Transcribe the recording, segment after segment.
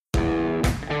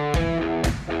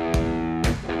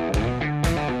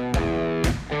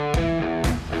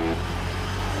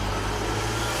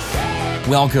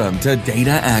Welcome to Data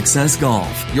Access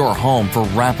Golf, your home for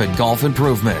rapid golf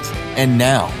improvement. And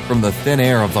now, from the thin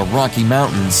air of the Rocky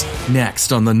Mountains,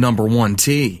 next on the number one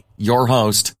tee, your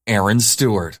host, Aaron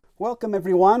Stewart. Welcome,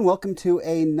 everyone. Welcome to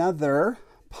another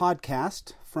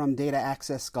podcast from Data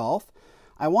Access Golf.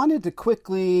 I wanted to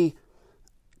quickly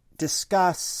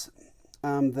discuss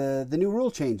the new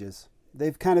rule changes.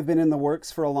 They've kind of been in the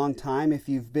works for a long time. If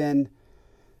you've been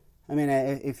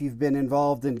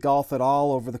involved in golf at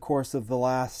all over the course of the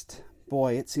last,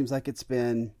 it seems like it's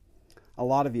been a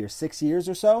lot of years, 6 years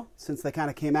or so, since they kind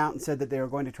of came out and said that they were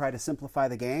going to try to simplify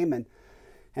the game,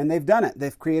 and they've done it.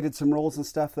 They've created some rules and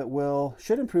stuff that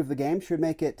should improve the game, should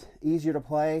make it easier to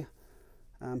play,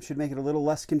 should make it a little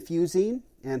less confusing,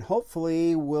 and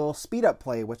hopefully will speed up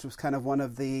play, which was kind of one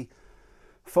of the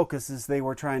focuses they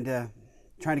were trying to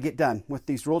get done with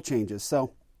these rule changes.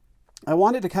 So I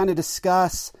wanted to kind of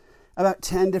discuss about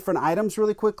 10 different items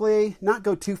really quickly, not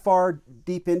go too far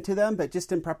deep into them, but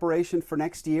just in preparation for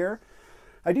next year.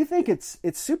 I do think it's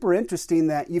super interesting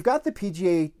that you've got the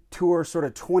PGA Tour sort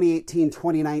of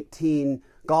 2018-2019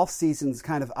 golf seasons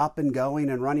kind of up and going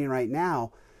and running right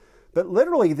now, but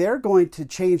literally they're going to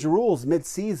change rules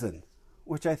mid-season,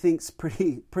 which I think is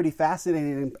pretty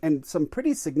fascinating, and some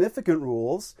pretty significant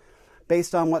rules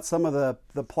based on what some of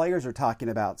the players are talking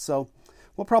about. So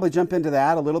we'll probably jump into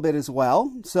that a little bit as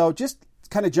well. So just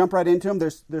kind of jump right into them.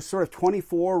 There's sort of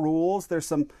 24 rules. There's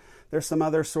some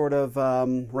other sort of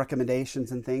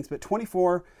recommendations and things, but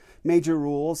 24 major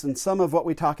rules, and some of what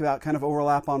we talk about kind of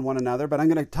overlap on one another. But I'm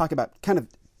going to talk about kind of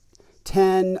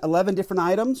 10, 11 different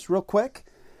items real quick.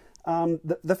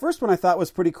 The first one I thought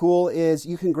was pretty cool is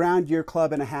you can ground your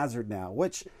club in a hazard now,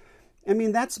 which, I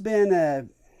mean, that's been a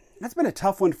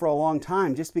tough one for a long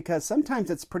time, just because sometimes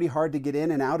it's pretty hard to get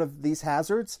in and out of these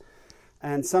hazards.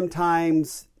 And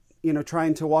sometimes,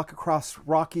 trying to walk across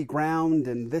rocky ground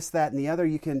and this, that, and the other,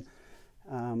 you can,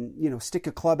 stick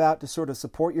a club out to sort of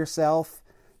support yourself.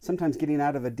 Sometimes getting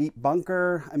out of a deep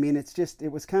bunker. I mean,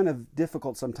 it was kind of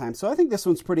difficult sometimes. So I think this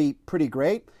one's pretty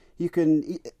great.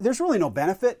 There's really no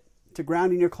benefit to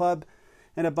grounding your club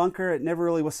in a bunker. It never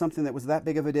really was something that was that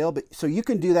big of a deal, but so you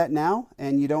can do that now,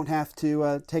 and you don't have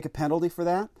to take a penalty for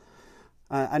that.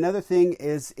 Another thing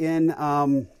is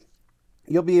you'll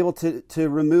be able to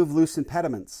remove loose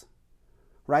impediments,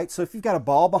 right? So if you've got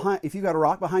a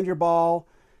rock behind your ball,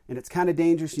 and it's kind of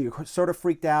dangerous, and you're sort of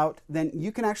freaked out, then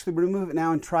you can actually remove it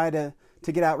now and try to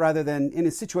get out, rather than in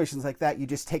situations like that, you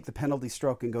just take the penalty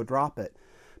stroke and go drop it.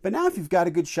 But now if you've got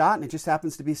a good shot and it just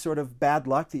happens to be sort of bad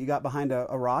luck that you got behind a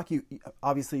rock, you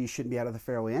shouldn't be out of the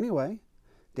fairway anyway.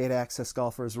 Data access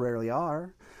golfers rarely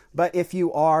are. But if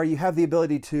you are, you have the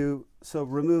ability to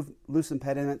remove loose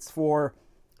impediments for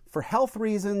health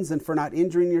reasons and for not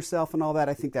injuring yourself and all that.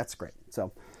 I think that's great.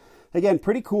 So again,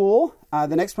 pretty cool.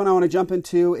 The next one I want to jump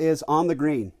into is on the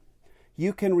green.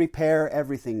 You can repair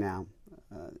everything now.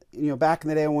 Back in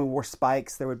the day when we wore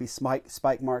spikes, there would be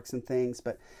spike marks and things,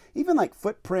 but even like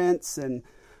footprints and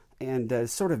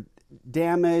sort of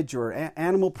damage or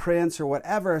animal prints or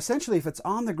whatever, essentially if it's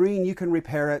on the green, you can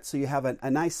repair it so you have a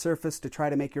nice surface to try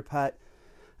to make your putt.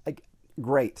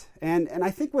 Great. And I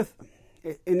think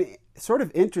in sort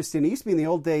of interesting, it used to be in the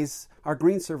old days, our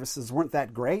green surfaces weren't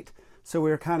that great, so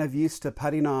we were kind of used to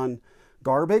putting on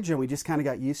garbage, and we just kind of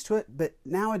got used to it. But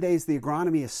nowadays the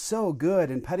agronomy is so good,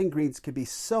 and putting greens could be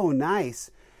so nice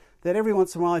that every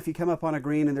once in a while, if you come up on a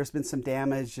green and there's been some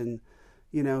damage and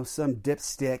some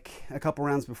dipstick a couple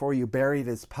rounds before, you buried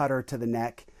his putter to the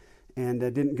neck and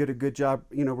didn't get a good job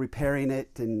repairing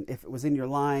it, and if it was in your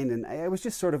line, and it was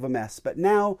just sort of a mess. But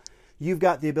now you've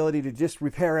got the ability to just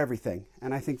repair everything,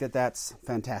 and I think that that's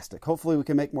fantastic. Hopefully we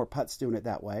can make more putts doing it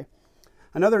that way.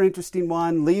 Another interesting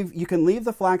one, you can leave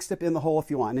the flagstick in the hole if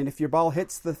you want. And if your ball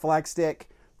hits the flagstick,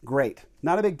 great.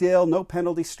 Not a big deal, no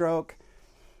penalty stroke.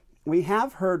 We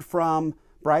have heard from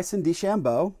Bryson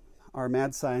DeChambeau, our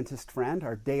mad scientist friend,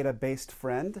 our data-based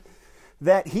friend,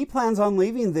 that he plans on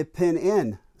leaving the pin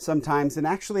in sometimes. And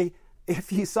actually,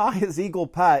 if you saw his eagle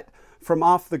putt from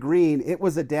off the green, it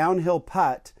was a downhill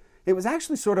putt. It was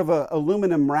actually sort of a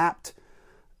aluminum-wrapped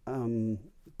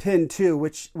pin too,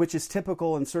 which is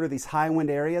typical in sort of these high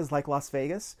wind areas like Las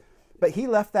Vegas. But he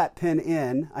left that pin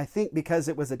in, I think because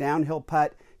it was a downhill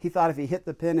putt. He thought if he hit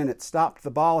the pin and it stopped the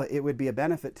ball, it would be a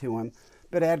benefit to him.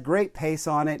 But it had great pace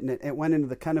on it, and it went into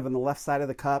the kind of in the left side of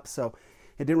the cup, so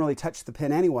it didn't really touch the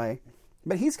pin anyway.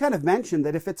 But he's kind of mentioned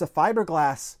that if it's a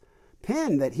fiberglass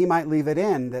pin, that he might leave it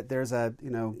in, that there's the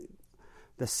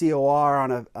COR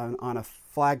on a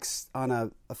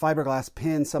fiberglass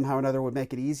pin somehow or another would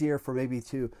make it easier for maybe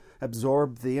to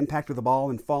absorb the impact of the ball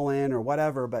and fall in or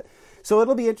whatever. But so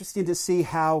it'll be interesting to see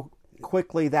how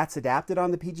quickly that's adapted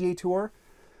on the PGA Tour.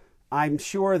 I'm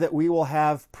sure that we will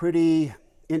have pretty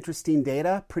interesting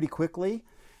data pretty quickly,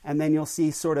 and then you'll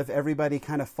see sort of everybody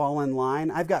kind of fall in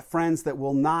line. I've got friends that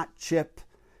will not chip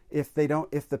if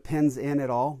the pin's in at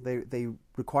all. They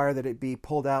require that it be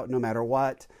pulled out no matter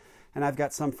what. And I've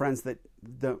got some friends that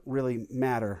don't really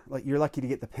matter. Like, you're lucky to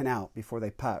get the pin out before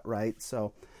they putt, right?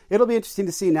 So it'll be interesting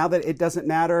to see. Now that it doesn't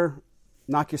matter,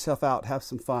 knock yourself out, have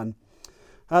some fun.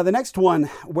 The next one,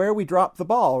 where we drop the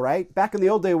ball, right? Back in the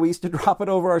old day, we used to drop it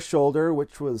over our shoulder,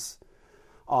 which was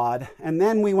odd. And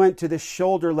then we went to the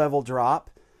shoulder level drop,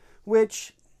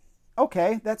 which,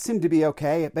 okay, that seemed to be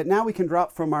okay. But now we can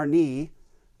drop from our knee.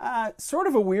 Sort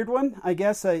of a weird one, I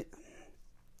guess. I'd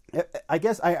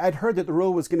heard that the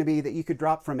rule was going to be that you could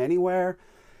drop from anywhere.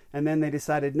 And then they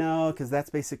decided no, because that's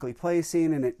basically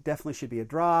placing, and it definitely should be a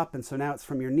drop. And so now it's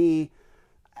from your knee.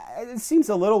 It seems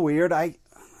a little weird. I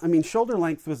mean, shoulder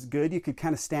length was good. You could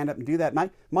kind of stand up and do that.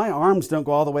 My arms don't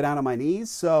go all the way down to my knees,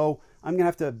 so I'm going to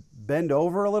have to bend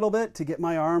over a little bit to get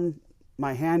my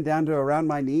hand down to around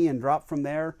my knee and drop from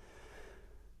there.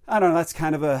 I don't know. That's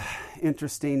kind of a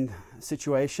interesting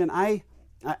situation. I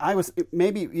was,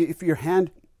 maybe if your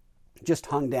hand just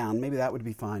hung down, maybe that would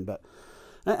be fine. But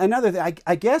another thing,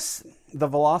 I guess the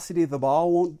velocity of the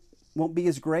ball won't be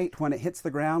as great when it hits the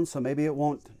ground, so maybe it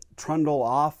won't trundle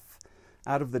off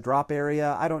out of the drop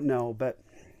area. I don't know, but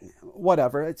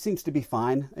whatever. It seems to be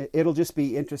fine. It'll just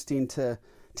be interesting to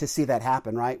see that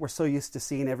happen, right? We're so used to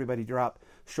seeing everybody drop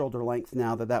shoulder length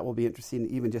now that will be interesting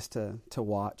even just to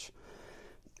watch.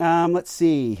 Let's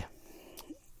see.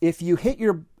 If your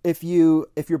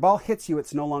ball hits you,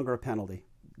 it's no longer a penalty.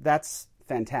 That's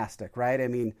fantastic, right? I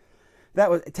mean,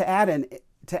 that was to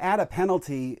add a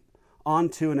penalty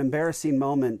onto an embarrassing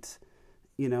moment,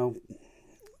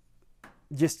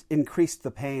 just increased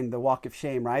the pain, the walk of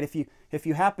shame, right? If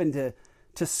you happen to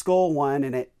skull one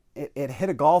and it hit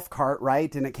a golf cart,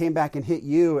 right, and it came back and hit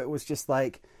you, it was just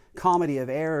like comedy of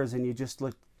errors, and you just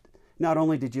looked. Not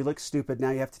only did you look stupid,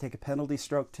 now you have to take a penalty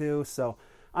stroke too. So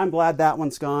I'm glad that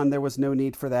one's gone. There was no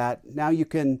need for that. Now you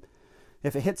can,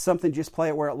 if it hits something, just play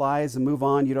it where it lies and move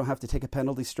on. You don't have to take a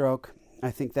penalty stroke. I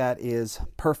think that is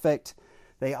perfect.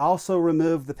 They also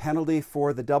removed the penalty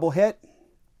for the double hit,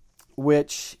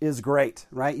 which is great,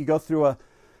 right? You go through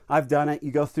I've done it,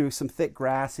 you go through some thick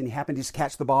grass and you happen to just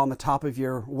catch the ball on the top of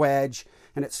your wedge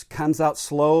and it comes out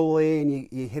slowly and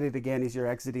you hit it again as you're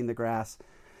exiting the grass.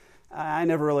 I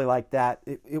never really liked that.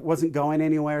 It wasn't going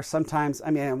anywhere. Sometimes,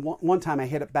 one time I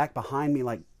hit it back behind me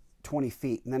like 20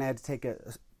 feet and then I had to take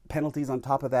penalties on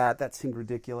top of that. That seemed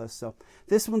ridiculous. So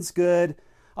this one's good.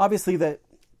 Obviously the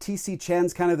TC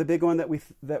Chen's kind of the big one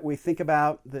that we think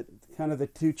about, that kind of the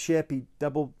 2-chip. He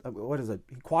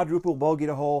quadruple bogeyed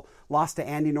a hole, lost to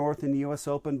Andy North in the U.S.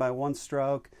 Open by 1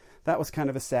 stroke. That was kind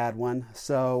of a sad one.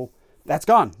 So that's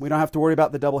gone. We don't have to worry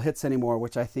about the double hits anymore,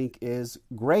 which I think is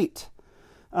great.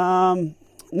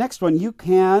 Next one, you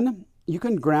can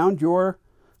ground your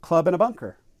club in a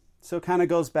bunker. So it kind of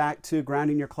goes back to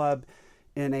grounding your club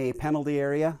in a penalty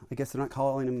area. I guess they're not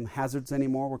calling them hazards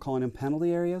anymore. We're calling them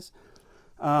penalty areas.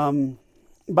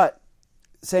 But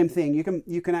same thing,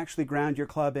 you can actually ground your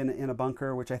club in a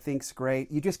bunker, which I think is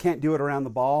great. You just can't do it around the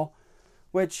ball,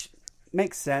 which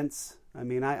makes sense. I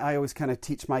mean, I always kind of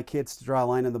teach my kids to draw a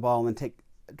line in the ball and then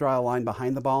draw a line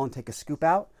behind the ball and take a scoop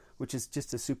out, which is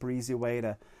just a super easy way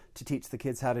to teach the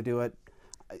kids how to do it.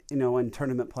 In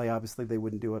tournament play, obviously they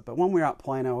wouldn't do it, but when we're out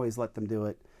playing, I always let them do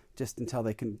it just until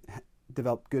they can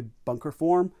develop good bunker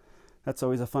form. That's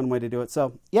always a fun way to do it.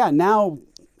 So yeah, now,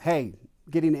 hey,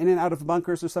 getting in and out of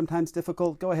bunkers are sometimes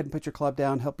difficult. Go ahead and put your club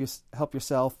down, help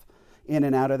yourself in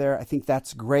and out of there. I think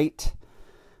that's great.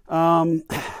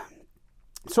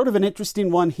 Sort of an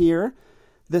interesting one here,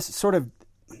 this sort of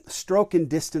stroke and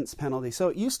distance penalty. So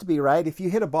it used to be, right, if you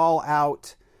hit a ball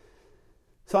out,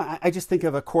 so I just think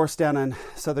of a course down in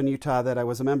southern Utah that I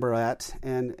was a member at,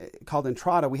 and called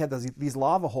Entrada. We had these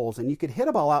lava holes, and you could hit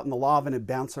a ball out in the lava and it'd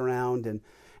bounce around, and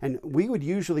we would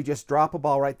usually just drop a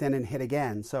ball right then and hit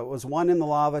again. So it was 1 in the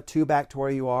lava, 2 back to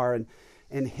where you are, and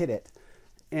hit it.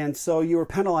 And so you were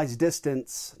penalized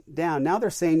distance down. Now they're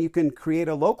saying you can create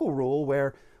a local rule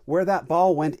where that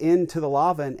ball went into the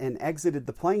lava and exited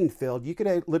the playing field. You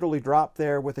could literally drop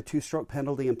there with a 2-stroke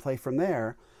penalty and play from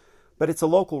there. But it's a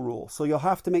local rule. So you'll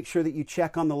have to make sure that you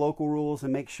check on the local rules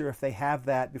and make sure if they have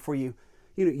that before you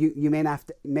may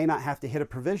not have to hit a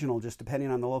provisional, just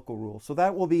depending on the local rule. So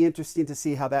that will be interesting to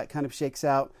see how that kind of shakes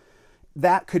out.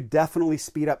 That could definitely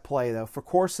speed up play, though. For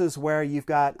courses where you've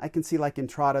got, I can see like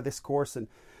Entrada, this course, and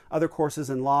other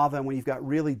courses in lava, and when you've got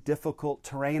really difficult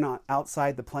terrain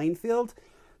outside the playing field,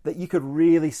 that you could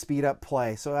really speed up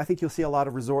play. So I think you'll see a lot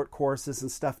of resort courses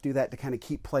and stuff do that to kind of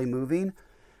keep play moving,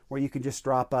 where you can just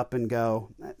drop up and go.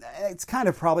 It's kind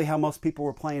of probably how most people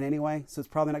were playing anyway, so it's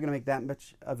probably not going to make that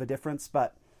much of a difference,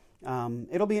 but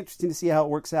it'll be interesting to see how it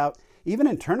works out. Even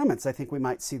in tournaments, I think we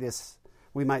might see this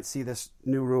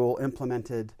new rule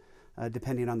implemented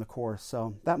depending on the course.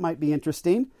 So that might be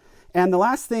interesting. And the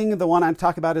last thing, the one I'm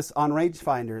talking about, is on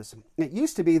rangefinders. It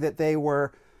used to be that they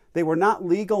were not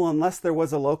legal unless there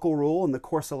was a local rule and the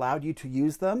course allowed you to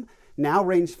use them. Now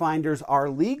rangefinders are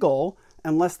legal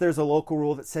unless there's a local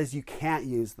rule that says you can't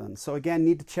use them. So again,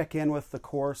 need to check in with the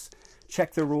course,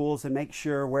 check the rules, and make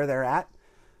sure where they're at.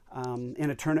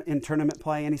 In tournament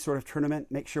play, any sort of tournament,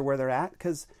 make sure where they're at,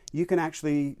 because you can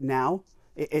actually now,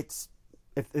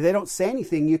 if they don't say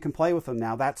anything, you can play with them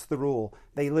now. That's the rule.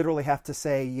 They literally have to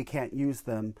say you can't use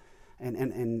them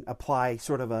and apply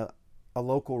sort of a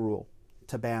local rule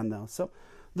to ban those. So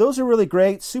those are really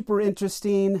great, super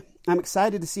interesting. I'm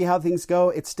excited to see how things go.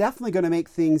 It's definitely going to make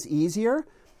things easier.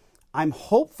 I'm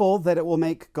hopeful that it will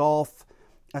make golf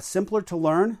simpler to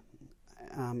learn,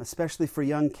 especially for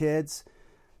young kids.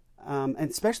 And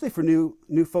especially for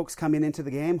new folks coming into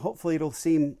the game. Hopefully it'll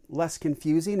seem less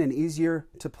confusing and easier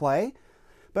to play.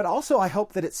 But also I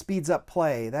hope that it speeds up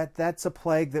play. That's a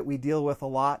plague that we deal with a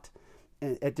lot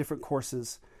at different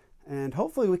courses. And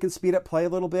hopefully we can speed up play a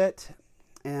little bit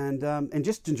and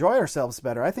just enjoy ourselves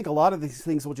better. I think a lot of these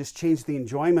things will just change the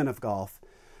enjoyment of golf,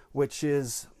 which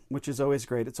is always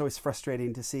great. It's always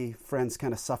frustrating to see friends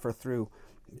kind of suffer through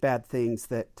bad things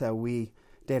that we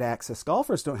data access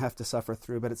golfers don't have to suffer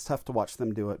through, but it's tough to watch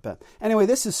them do it. But anyway,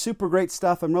 this is super great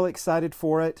stuff. I'm really excited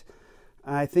for it.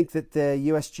 I think that the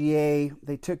USGA,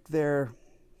 they took their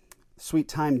sweet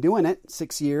time doing it,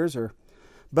 6 years,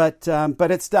 but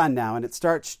it's done now, and it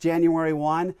starts January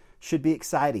 1. Should be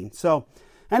exciting. So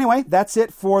anyway, that's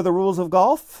it for the rules of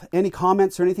golf. Any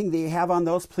comments or anything that you have on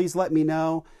those, please let me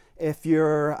know. If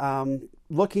you're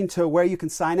looking to where you can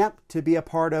sign up to be a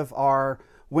part of our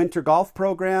winter golf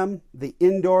program, the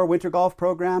indoor winter golf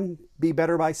program, Be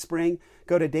Better by Spring,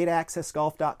 go to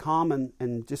dataaccessgolf.com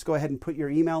and just go ahead and put your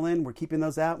email in. We're keeping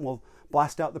those out, and we'll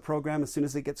blast out the program as soon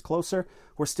as it gets closer.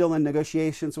 We're still in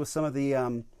negotiations with some of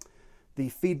the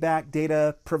feedback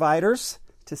data providers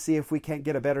to see if we can't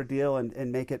get a better deal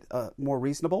and make it more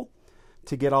reasonable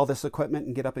to get all this equipment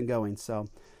and get up and going. So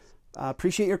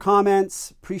appreciate your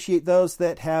comments, appreciate those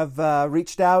that have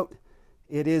reached out.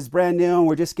 It is brand new and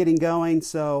we're just getting going,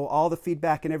 so all the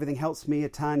feedback and everything helps me a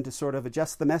ton to sort of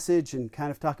adjust the message and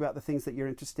kind of talk about the things that you're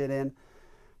interested in.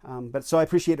 So I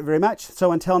appreciate it very much.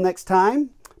 So until next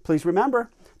time, please remember,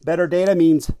 better data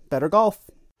means better golf.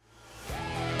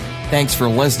 Thanks for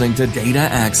listening to Data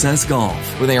Access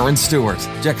Golf with Aaron Stewart.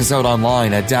 Check us out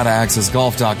online at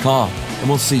dataaccessgolf.com, and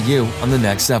we'll see you on the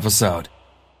next episode.